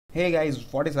Hey guys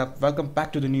what is up, welcome back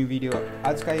to the new video.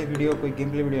 आज का ये video कोई गेम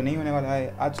प्ले वीडियो नहीं होने वाला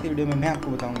है। आज की वीडियो में मैं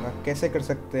आपको बताऊंगा कैसे कर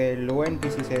सकते हैं लो एंड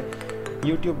पीसी से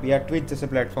यूट्यूब या ट्विच जैसे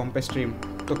प्लेटफॉर्म पे स्ट्रीम।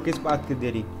 तो किस बात की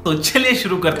देरी, तो चलिए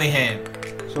शुरू करते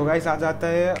हैं। सो गाइस आ जाता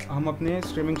है हम अपने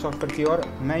स्ट्रीमिंग सॉफ्टवेयर की ओर।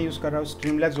 मैं यूज़ कर रहा हूँ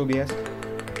स्ट्रीमलेस OBS।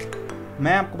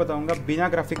 मैं आपको बताऊँगा बिना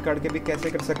ग्राफिक कार्ड के भी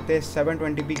कैसे कर सकते हैं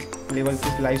 720p लेवल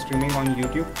की लाइव स्ट्रीमिंग ऑन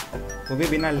यूट्यूब, वो भी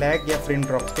बिना लैग या फ्रेम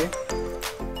ड्रॉप्स के।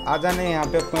 आ जाने यहाँ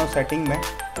पे अपना सेटिंग में।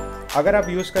 अगर आप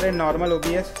यूज़ करें नॉर्मल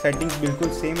OBS, सेटिंग्स बिल्कुल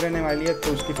सेम रहने वाली है,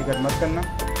 तो उसकी फिक्र मत करना।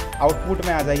 आउटपुट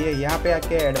में आ जाइए, यहाँ पे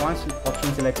आके एडवांस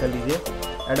ऑप्शन सेलेक्ट कर लीजिए।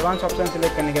 एडवांस ऑप्शन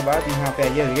सेलेक्ट करने के बाद यहाँ पे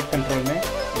आइए रेट कंट्रोल में।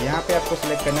 यहाँ पे आपको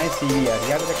सेलेक्ट करना है CVR,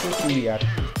 याद रखिए CVR।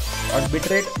 और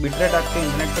बिटरेट आपके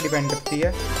इंटरनेट पर डिपेंड करती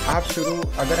है। आप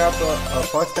अगर आप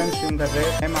फर्स्ट टाइम स्ट्रीम कर रहे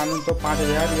हैं, मैं मानूँ तो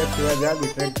 5000 या 6000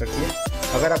 बिटरेट रखिए।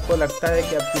 अगर आपको लगता है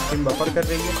कि आपकी स्ट्रीम बफर कर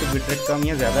रही है तो बिटरेट कम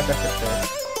या ज़्यादा कर सकते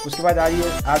हैं। उसके बाद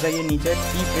आ जाइए नीचे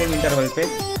की फ्रेम इंटरवल पे।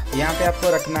 यहाँ पे आपको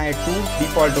रखना है 2,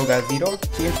 डिफ़ॉल्ट होगा 0,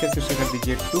 चेंज करके उसे कर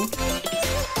दीजिए 2।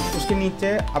 उसके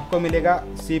नीचे आपको मिलेगा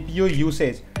CPU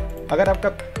यूसेज। अगर आपका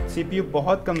CPU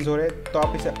बहुत कमज़ोर है तो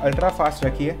आप इसे अल्ट्रा फास्ट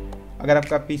रखिए। अगर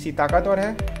आपका PC ताकतवर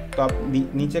है तो आप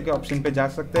नीचे के ऑप्शन पे जा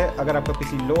सकते हैं। अगर आपका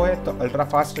PC लो है तो अल्ट्रा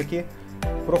फास्ट रखिए।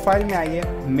 प्रोफाइल में आइए,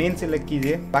 मेन सेलेक्ट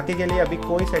कीजिए। बाकी के लिए अभी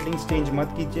कोई सेटिंग्स चेंज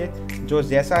मत कीजिए, जो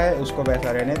जैसा है उसको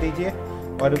वैसा रहने दीजिए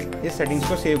और इस सेटिंग्स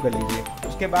को सेव कर लीजिए।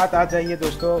 उसके बाद आ जाइए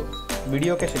दोस्तों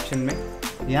वीडियो के सेक्शन में।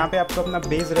 यहाँ पे आपको अपना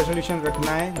बेस रेजोल्यूशन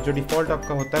रखना है, जो डिफ़ॉल्ट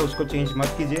आपका होता है उसको चेंज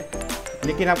मत कीजिए,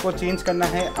 लेकिन आपको चेंज करना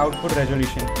है आउटपुट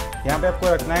रेजोल्यूशन। यहाँ पे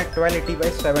आपको रखना है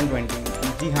 1280x720।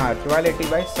 जी हाँ,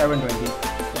 1280x720।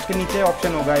 उसके नीचे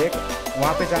ऑप्शन होगा एक,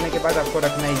 वहाँ पे जाने के बाद आपको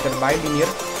रखना है इधर बाइलिनियर,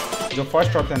 जो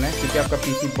फर्स्ट ऑप्शन है, क्योंकि आपका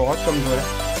PC बहुत कमज़ोर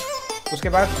है। उसके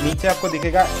बाद नीचे आपको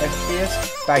दिखेगा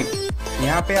FPS टाइप।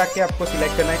 यहाँ पे आके आपको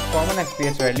सिलेक्ट करना है कॉमन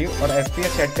FPS वैल्यू और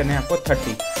FPS सेट करना है आपको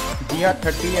 30। जी हाँ,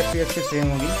 30 FPS की स्ट्रीम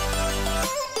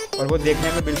होगी और वो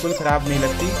देखने में बिल्कुल ख़राब नहीं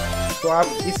लगती। तो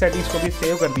आप इस सेटिंग्स को भी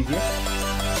सेव कर दीजिए।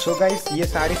 सो गाइस, ये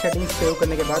सारी सेटिंग्स सेव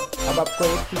करने के बाद अब आपको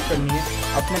एक चीज़ करनी है,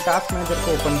 अपने टास्क मैनेजर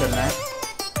को ओपन करना है।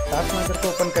 टास्क मैनेजर को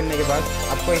ओपन करने के बाद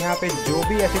आपको यहाँ पे जो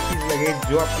भी ऐसी चीज़ लगे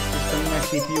जो आपकी सिस्टम में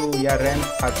CPU या रैम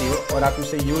आती हो और आप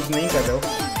उसे यूज़ नहीं कर रहे हो,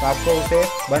 तो आपको उसे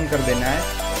बंद कर देना है।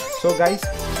 सो गाइस,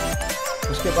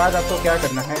 उसके बाद आपको क्या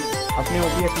करना है, अपने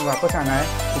OBS में वापस आना है।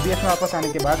 OBS में वापस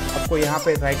आने के बाद आपको यहाँ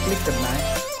पे राइट क्लिक करना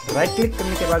है। राइट क्लिक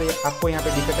करने के बाद आपको यहाँ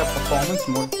पे दिखेगा परफॉर्मेंस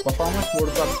मोड। परफॉर्मेंस मोड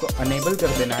को आपको अनेबल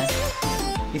कर देना है।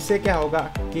 इससे क्या होगा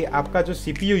कि आपका जो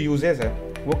CPU यूजेज है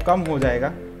वो कम हो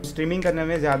जाएगा, स्ट्रीमिंग करने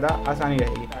में ज़्यादा आसानी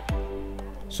रहेगी।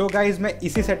 सो गाइज, मैं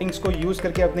इसी सेटिंग्स को यूज़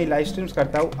करके अपनी लाइव स्ट्रीम्स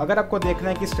करता हूँ। अगर आपको देखना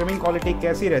है कि स्ट्रीमिंग क्वालिटी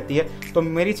कैसी रहती है तो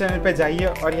मेरी चैनल पे जाइए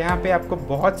और यहाँ पे आपको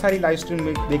बहुत सारी लाइव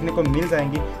स्ट्रीम देखने को मिल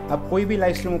जाएंगी। आप कोई भी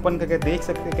लाइव स्ट्रीम ओपन करके देख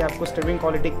सकते हैं कि आपको स्ट्रीमिंग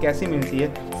क्वालिटी कैसी मिलती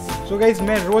है। सो गाइज,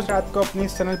 मैं रोज़ रात को अपनी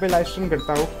इस चैनल पर लाइव स्ट्रीम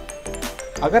करता हूँ।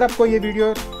 अगर आपको ये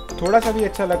वीडियो थोड़ा सा भी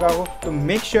अच्छा लगा हो तो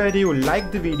make sure you like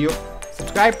the video,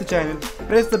 subscribe the channel,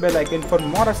 press the bell icon for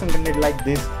more awesome content like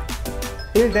this.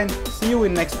 Till then, see you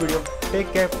in next video.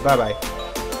 Take care. Bye bye.